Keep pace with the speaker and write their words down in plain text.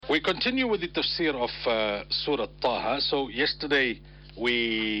We continue with the tafsir of Surah Taha. So yesterday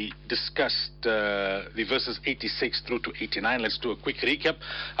we discussed the verses 86 through to 89. Let's do a quick recap.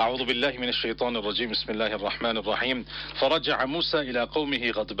 أعوذ بالله من الشيطان الرجيم بسم الله الرحمن الرحيم فرجع موسى إلى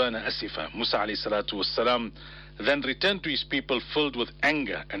قومه غضبان أسفا. Musa عليه الصلاة والسلام then returned to his people filled with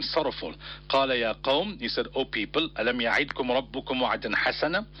anger and sorrowful. قال يا قوم, he said, O people, ألم يعدكم ربكم وعدا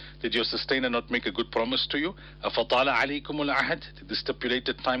حسنا? Did your sustainer not make a good promise to you? أفطال عليكم العهد? Did the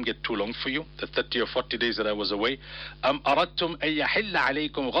stipulated time get too long for you? The 30 or 40 days that I was away? أم أردتم أن يحل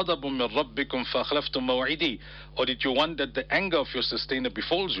عليكم غضب من ربكم فأخلفتم موعدي? Or did you want that the anger of your sustainer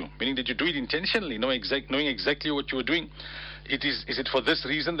befalls you? Meaning, did you do it intentionally, knowing exactly what you were doing? Is it for this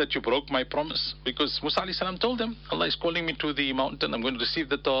reason that you broke my promise? Because Musa alayhi salam told them, Allah is calling me to the mountain, I'm going to receive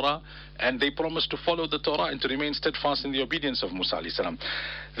the Torah, and they promised to follow the Torah and to remain steadfast in the obedience of Musa alayhi salam.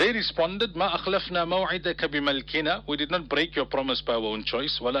 They responded, ما أخلفنا موعدك بملكنا, we did not break your promise by our own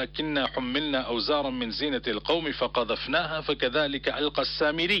choice, ولكننا حملنا أوزارا من زينة القوم فقذفناها فكذلك ألقى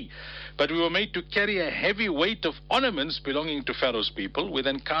السامري. But we were made to carry a heavy weight of ornaments belonging to Pharaoh's people. We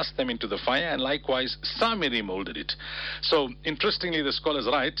then cast them into the fire, and likewise Samiri molded it. So, interestingly, the scholars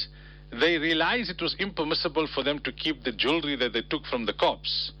write, they realized it was impermissible for them to keep the jewelry that they took from the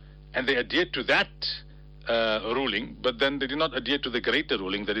corpse, and they adhered to that ruling, but then they did not adhere to the greater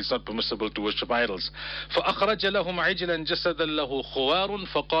ruling that it's not permissible to worship idols. فأخرج لهم عجلا جسدا له خوار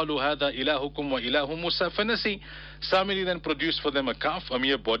فقالوا هذا إلهكم وإله موسى فنسي. Samiri then produced for them a calf, a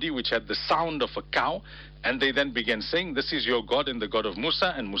mere body which had the sound of a cow, and they then began saying, this is your God and the God of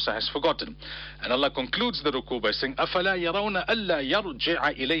Musa, and Musa has forgotten. And Allah concludes the ruku by saying, أَفَلَا يَرَوْنَ أَلَّا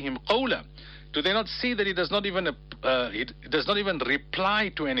يَرْجِعَ إِلَيْهِمْ قَوْلًا. Do they not see that he does not even reply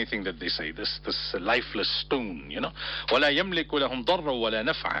to anything that they say? This lifeless stone, you know. وَلَا يَمْلِكُ لَهُمْ ضَرًّا وَلَا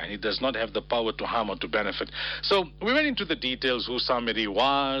نَفْعًا. And he does not have the power to harm or to benefit. So we went into the details who Samiri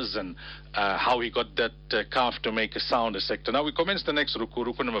was and how he got that calf to make a sound, etc. Now we commence the next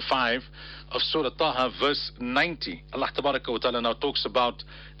ruku number 5 of Surah Taha, verse 90. Allah Tabaraka wa Ta'ala now talks about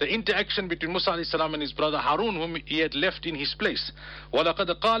the interaction between Musa alayhi salam and his brother Harun, whom he had left in his place. وَلَقَدْ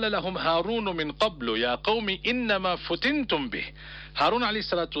قَالَ لَهُمْ هَارُونُ مِنْ قَبْلُ يَا قَوْمِ إِنَّمَا فُتِنْتُمْ بِهِ. Harun alayhi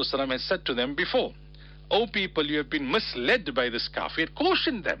salatu wasalam had said to them before, O people, you have been misled by this calf. He had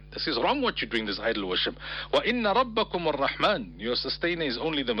cautioned them. This is wrong what you're doing, this idol worship. وَإِنَّ رَبَّكُمُ الرَّحْمَنُ. Your sustainer is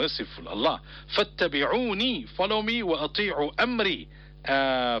only the merciful, Allah. فَاتَّبِعُونِي. Follow me. وَأَطِيعُوا أَمْرِي.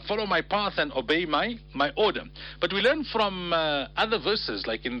 Follow my path and obey my order. But we learn from other verses,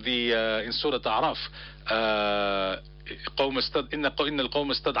 like in Surah Araf, إن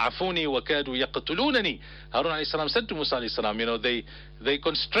القوم استضعفوني وكادوا يقتلونني. Harun alayhi salam said to Musa alayhi salam, you know, they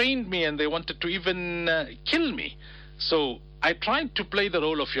constrained me and they wanted to even kill me. So I tried to play the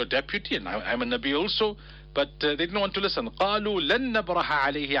role of your deputy, and I'm a Nabi also, but they didn't want to listen. قالوا لن نبرح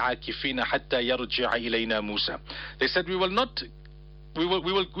عليه عاكفين حتى يرجع إلينا موسى. They said we will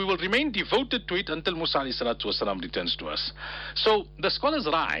remain devoted to it until Musa alayhi salatu wasalam returns to us. So the scholars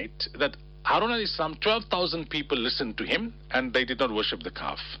write that Harun alayhi salam, 12,000 people listened to him and they did not worship the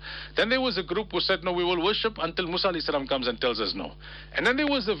calf. Then there was a group who said, no, we will worship until Musa alayhi salam comes and tells us no. And then there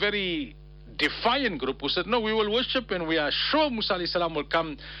was a very defiant group who said, no, we will worship and we are sure Musa alayhi salam will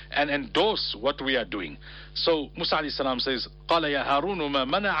come and endorse what we are doing. So Musa alayhi salam says, قَالَ يَا هَارُونُ مَا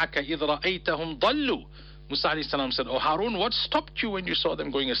مَنَعَكَ إِذْ رَأَيْتَهُمْ ضَلُّوا. Musa alayhi salam said, O Harun, what stopped you when you saw them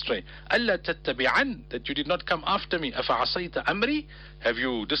going astray? أَلَّا تَتَّبِعَنْ. That you did not come after me. أَفَعَصَيْتَ أَمْرِي. Have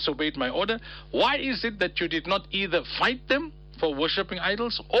you disobeyed my order? Why is it that you did not either fight them for worshipping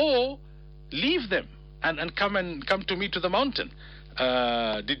idols or leave them and come to me to the mountain?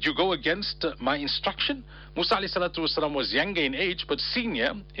 Did you go against my instruction? Musa alayhi salatu wasalam was younger in age but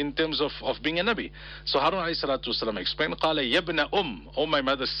senior in terms of being a Nabi. So Harun alayhi salatu wasalam explained, قَالَ يَبْنَ O my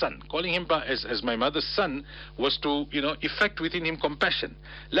mother's son. Calling him as my mother's son was to, effect within him compassion.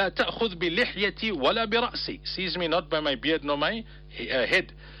 لَا تَأْخُذْ بِلِحْيَتِي وَلَا بِرَأْسِي. Seize me not by my beard nor my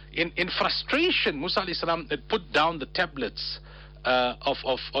head. In frustration, Musa alayhi salam had put down the tablets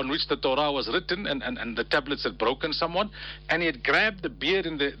on which the Torah was written, and the tablets had broken somewhat, and he had grabbed the beard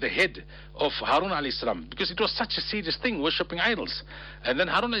and the head of Harun alayhi salam, because it was such a serious thing, worshipping idols. And then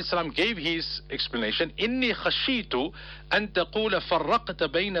Harun alayhi salam gave his explanation, إِنِّي خَشِيتُ أَن تَقُولَ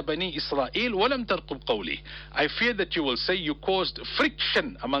فَرَّقْتَ بَيْنَ بَنِي إِسْرَائِيلَ وَلَمْ تَرْقُبْ قَوْلِي. I fear that you will say you caused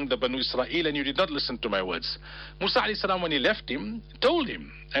friction among the Banu Israel and you did not listen to my words. Musa alayhi salam, when he left him, told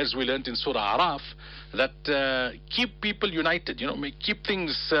him, as we learned in Surah Araf, that keep people united, keep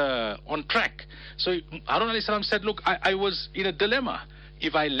things on track. So Harun alayhi salam said, look, I was in a dilemma.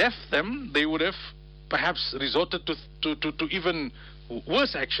 If I left them, they would have perhaps resorted to even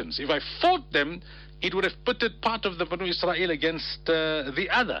worse actions. If I fought them, it would have pitted part of the Banu Israel against the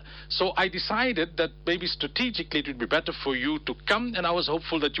other. So I decided that maybe strategically it would be better for you to come, and I was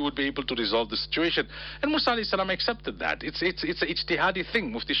hopeful that you would be able to resolve the situation. And Musa alayhi salam accepted that. It's an ijtihadi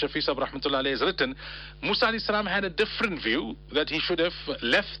thing. Mufti Shafi Sahib rahmatullah alayhi has written, Musa alayhi salam had a different view, that he should have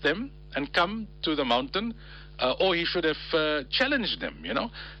left them and come to the mountain, or he should have challenged them,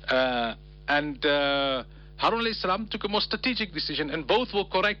 Harun alayhi salam took a more strategic decision, and both were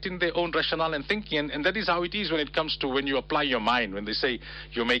correct in their own rationale and thinking, and that is how it is when it comes to when you apply your mind, when they say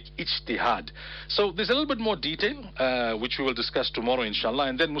you make ijtihad. So there's a little bit more detail, which we will discuss tomorrow inshallah,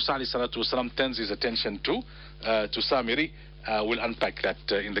 and then Musa alayhi salatu wasalam turns his attention to Samiri. We'll unpack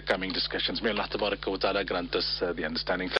that in the coming discussions. May Allah tabaraka wa ta'ala grant us the understanding.